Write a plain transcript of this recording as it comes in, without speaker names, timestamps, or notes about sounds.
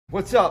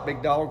What's up,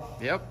 big dog?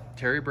 Yep,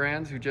 Terry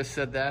Brands, who just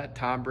said that.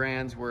 Tom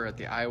Brands, we're at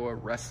the Iowa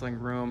Wrestling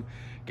Room.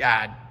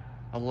 God,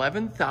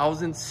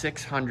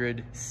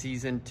 11,600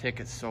 season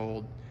tickets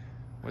sold.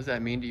 What does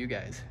that mean to you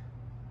guys?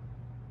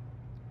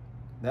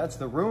 That's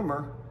the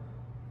rumor.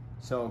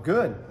 So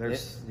good.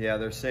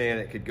 They're saying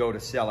it could go to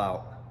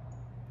sellout.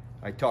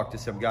 I talked to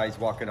some guys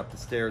walking up the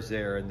stairs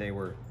there, and they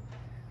were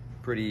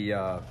pretty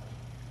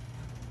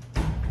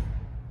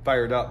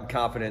fired up and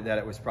confident that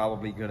it was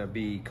probably going to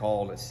be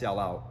called a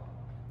sellout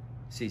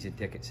season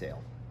ticket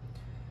sale.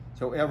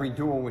 So every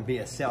duel would be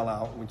a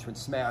sellout, which would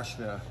smash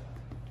the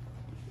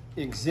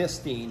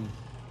existing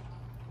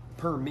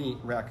per meet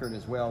record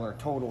as well, or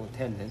total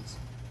attendance.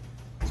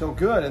 So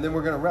good. And then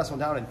we're going to wrestle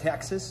down in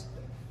Texas.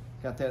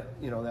 Got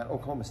that, that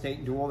Oklahoma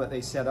State duel that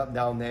they set up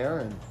down there,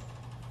 and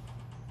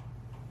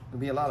there'll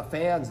be a lot of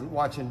fans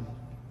watching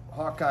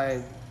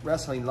Hawkeye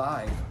wrestling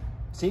live.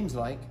 Seems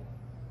like.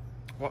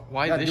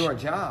 Why got to this? do our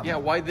job. Yeah,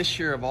 why this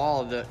year of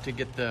all to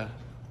get the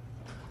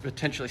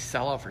potentially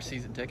sell out for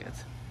season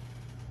tickets?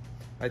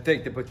 I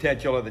think the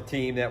potential of the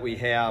team that we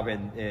have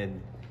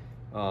and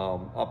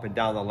up and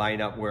down the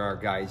lineup where our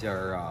guys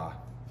are,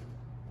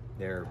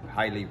 they're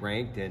highly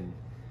ranked, and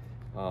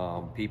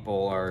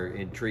people are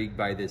intrigued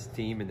by this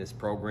team and this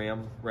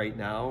program right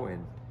now.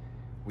 And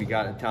we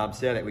got, and Tom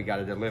said it, we got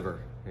to deliver,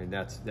 and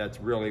that's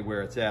really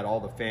where it's at. All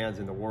the fans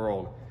in the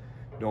world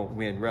don't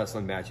win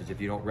wrestling matches if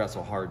you don't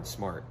wrestle hard and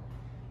smart.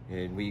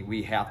 And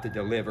we have to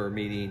deliver,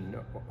 meaning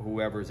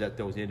whoever's at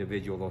those 10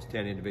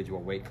 individual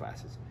weight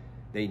classes.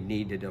 They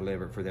need to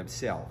deliver for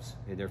themselves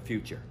and their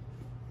future.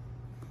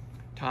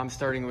 Tom,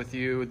 starting with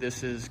you,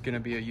 this is going to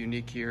be a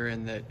unique year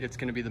in that it's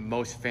going to be the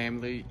most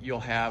family you'll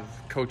have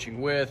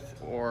coaching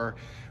with or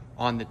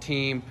on the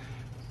team.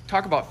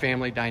 Talk about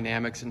family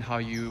dynamics and how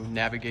you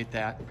navigate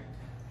that.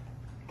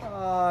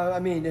 I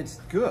mean, it's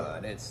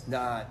good. It's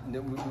not,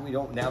 we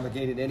don't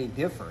navigate it any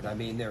different. I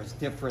mean, there's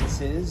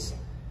differences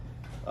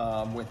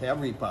with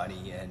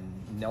everybody, and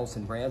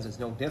Nelson Brands is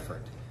no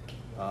different.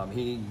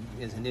 He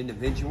is an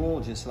individual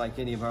just like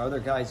any of our other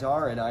guys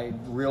are, and I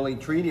really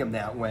treat him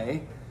that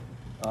way,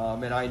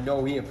 and I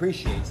know he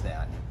appreciates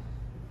that.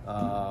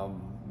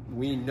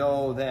 We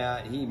know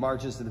that he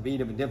marches to the beat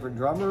of a different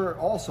drummer,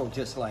 also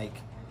just like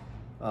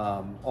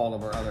all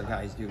of our other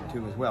guys do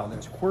too as well.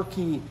 There's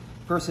quirky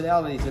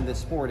personalities in this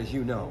sport, as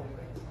you know,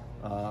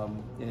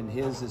 and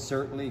his is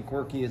certainly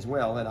quirky as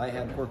well, and I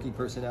have quirky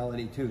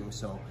personality too.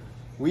 So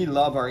we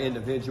love our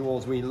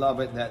individuals. We love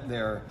it that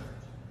they're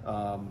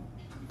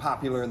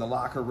popular in the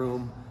locker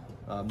room.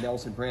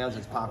 Nelson Brands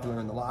is popular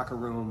in the locker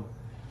room,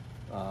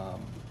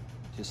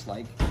 just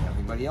like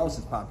everybody else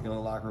is popular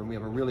in the locker room. We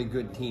have a really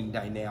good team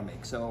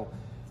dynamic. So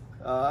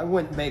I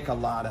wouldn't make a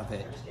lot of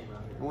it.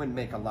 I wouldn't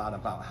make a lot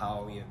about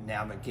how you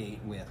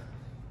navigate with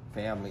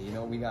family.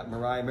 We got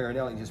Mariah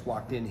Marinelli just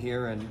walked in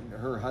here, and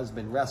her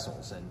husband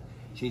wrestles, and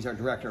she's our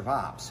director of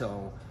ops.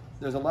 So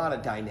there's a lot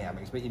of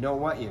dynamics. But you know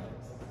what? You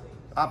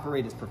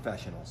operate as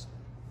professionals.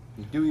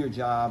 You do your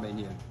job, and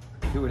you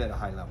do it at a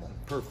high level.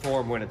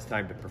 Perform when it's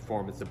time to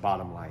perform. It's the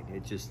bottom line.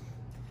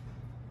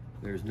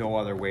 There's no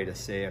other way to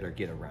say it or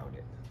get around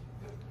it.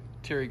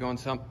 Terry, going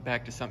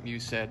back to something you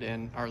said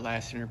in our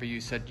last interview,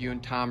 you said you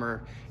and Tom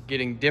are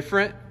getting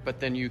different, but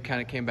then you kind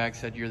of came back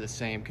and said you're the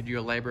same. Could you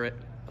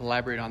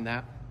elaborate on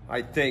that?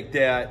 I think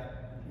that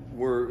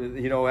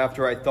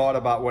after I thought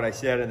about what I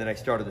said and then I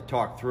started to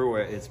talk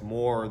through it, it's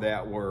more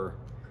that we're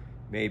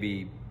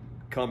maybe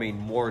coming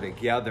more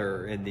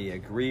together in the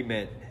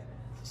agreement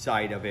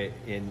side of it.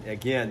 And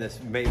again, this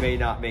may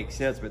not make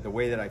sense, but the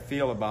way that I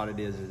feel about it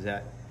is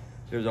that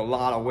there's a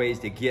lot of ways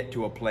to get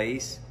to a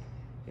place,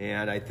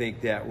 and I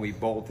think that we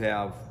both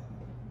have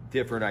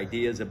different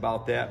ideas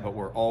about that, but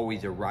we're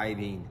always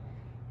arriving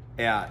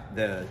at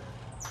the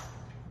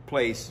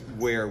place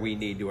where we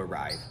need to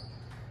arrive.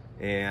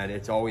 And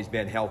it's always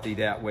been healthy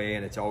that way,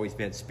 and it's always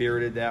been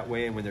spirited that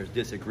way. And when there's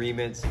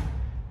disagreements,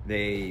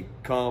 they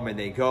come and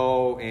they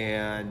go,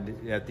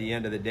 and at the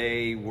end of the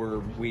day,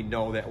 we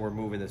know that we're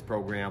moving this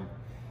program,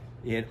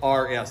 in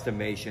our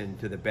estimation,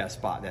 to the best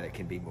spot that it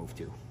can be moved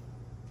to.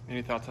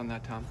 Any thoughts on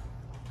that, Tom?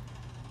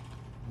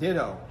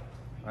 Ditto.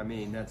 I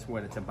mean, that's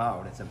what it's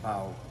about. It's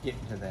about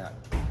getting to that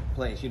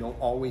place. You don't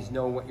always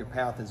know what your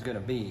path is going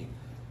to be.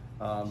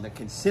 The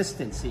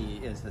consistency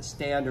is the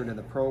standard of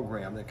the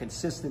program. The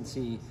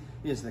consistency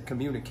is the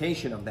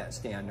communication of that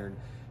standard.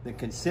 The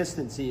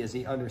consistency is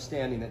the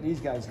understanding that these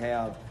guys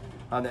have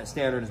on that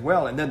standard as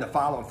well, and then the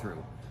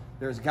follow-through.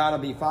 There's got to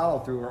be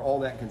follow-through, or all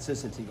that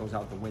consistency goes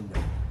out the window.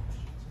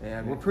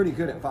 And we're pretty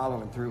good at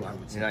following through, I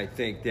would say. And I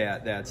think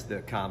that that's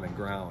the common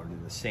ground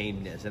and the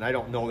sameness. And I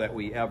don't know that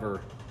we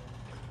ever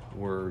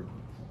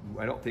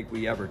I don't think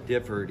we ever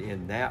differed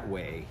in that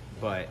way,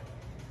 but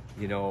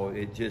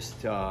it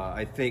just,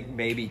 I think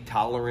maybe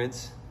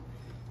tolerance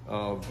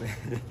of,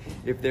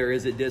 if there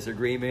is a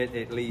disagreement,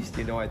 at least,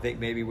 I think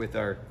maybe with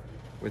our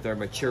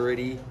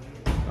maturity,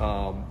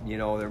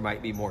 there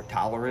might be more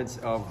tolerance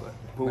of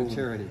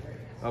maturity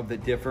of the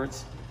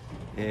difference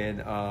in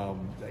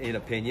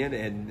opinion,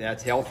 and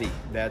that's healthy.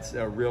 That's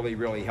a really,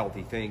 really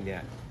healthy thing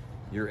that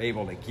you're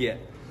able to get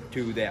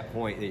to that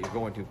point that you're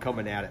going to,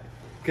 coming at it.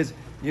 Because,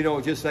 you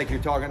know, just like you're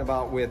talking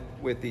about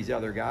with these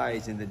other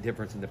guys and the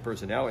difference in the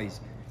personalities,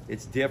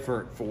 it's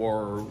different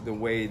for the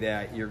way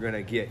that you're going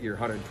to get your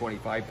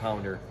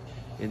 125-pounder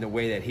in the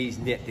way that he's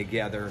knit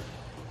together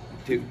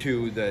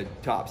to the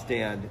top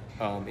stand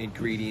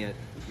ingredient,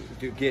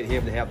 to get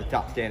him to have the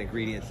top stand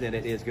ingredients than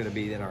it is going to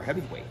be in our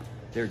heavyweight.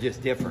 They're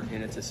just different,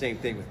 and it's the same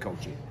thing with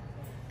coaching.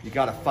 You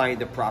got to find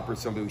the proper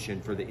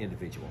solution for the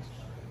individuals.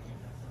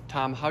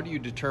 Tom, how do you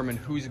determine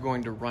who's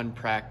going to run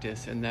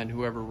practice, and then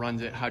whoever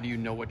runs it, how do you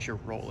know what your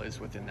role is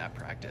within that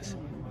practice?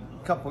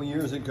 A couple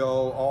years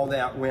ago, all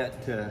that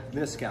went to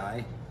this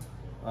guy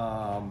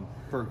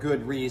for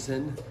good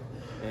reason,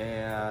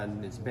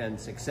 and it's been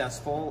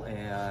successful,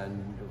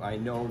 and I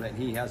know that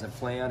he has a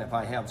plan. If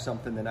I have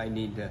something that I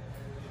need to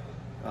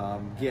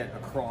get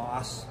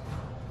across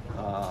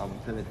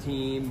to the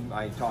team,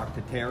 I talk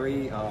to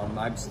Terry.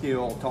 I'm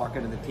still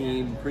talking to the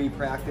team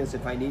pre-practice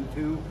if I need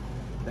to.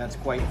 That's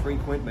quite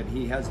frequent, but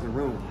he has the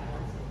room,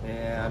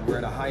 and we're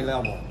at a high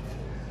level.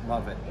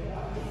 Love it.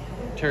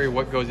 Terry,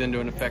 what goes into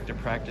an effective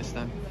practice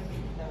then?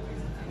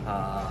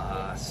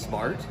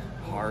 Smart,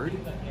 hard,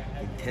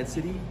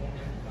 intensity.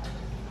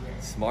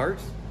 Smart,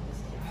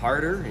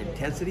 harder,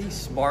 intensity,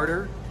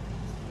 smarter,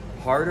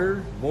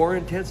 harder, more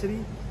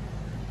intensity.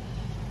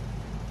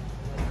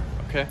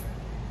 Okay.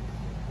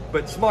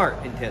 But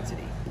smart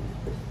intensity.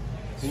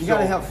 You got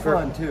to have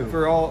fun too.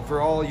 For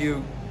all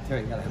you,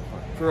 Terry, you got to have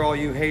fun. For all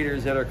you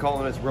haters that are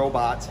calling us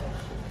robots,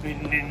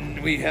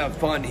 we have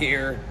fun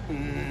here.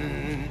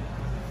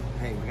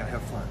 Hey, we got to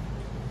have fun.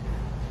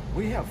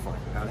 We have fun.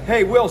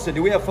 Hey, Wilson,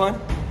 do we have fun?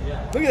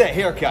 Yeah. Look at that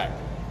haircut.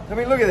 I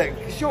mean, look at that.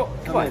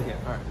 Come on here.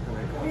 All right.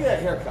 Look at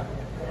that haircut.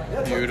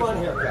 That's Beautiful. a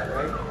fun haircut,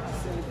 right?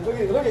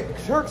 Look at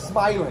Kirk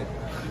smiling.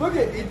 Look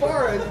at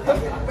Ibarra. Look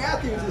at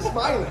Matthews is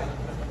smiling.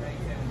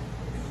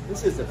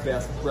 This is the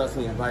best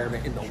wrestling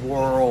environment in the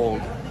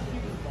world.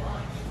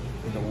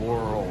 In the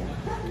world.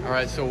 All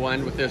right, so we'll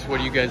end with this. What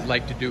do you guys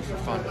like to do for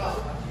fun?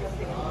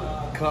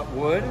 Cut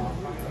wood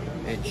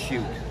and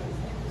shoot.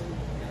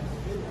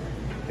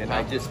 And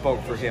I just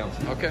spoke for him.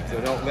 Okay.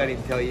 So don't let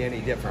him tell you any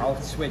different. I'll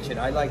switch it.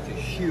 I like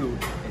to shoot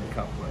and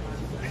cut wood.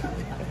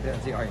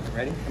 That's the, all right,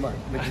 ready? Come on.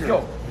 Mature.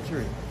 Go.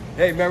 Mature.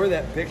 Hey, remember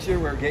that picture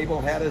where Gable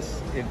had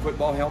us in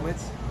football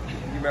helmets?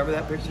 You remember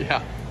that picture?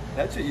 Yeah.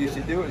 That's what you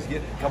should do, is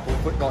get a couple of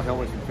football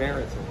helmets from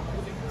parents.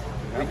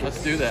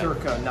 Let's do that.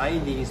 Circa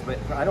 90s, but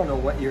I don't know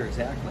what year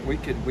exactly. We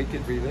could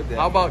relive that.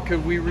 How about,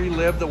 could we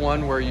relive the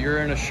one where you're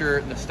in a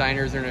shirt and the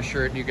Steiners are in a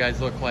shirt and you guys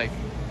look like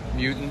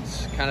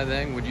mutants kind of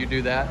thing? Would you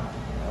do that?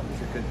 That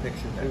was a good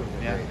picture too.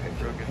 Yeah. Great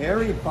picture. Real good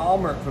Harry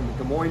Balmer from the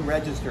Des Moines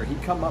Register. He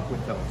come up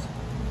with those.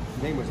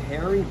 His name was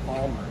Harry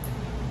Balmer.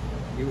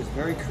 He was a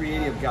very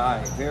creative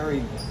guy.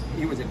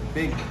 He was a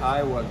big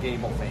Iowa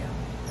Gable fan.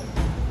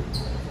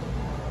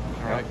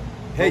 All right.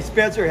 Hey,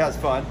 Spencer has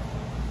fun.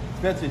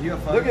 Spencer, do you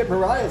have fun? Look at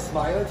Mariah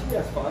smiling. She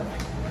has fun.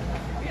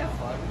 We have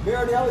fun.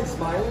 Marinelli's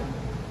smiling.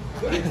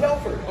 Look at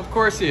Telford. Of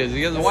course he is.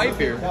 He has a wife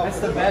here. That's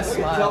the best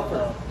Look at smile.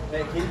 Telford.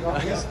 Hey, keep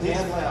going.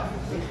 Stand left.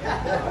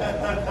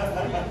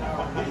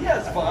 He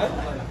has fun.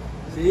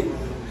 See?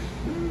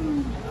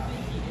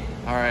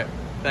 All right.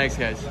 Thanks,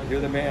 guys.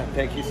 You're the man.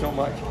 Thank you so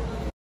much.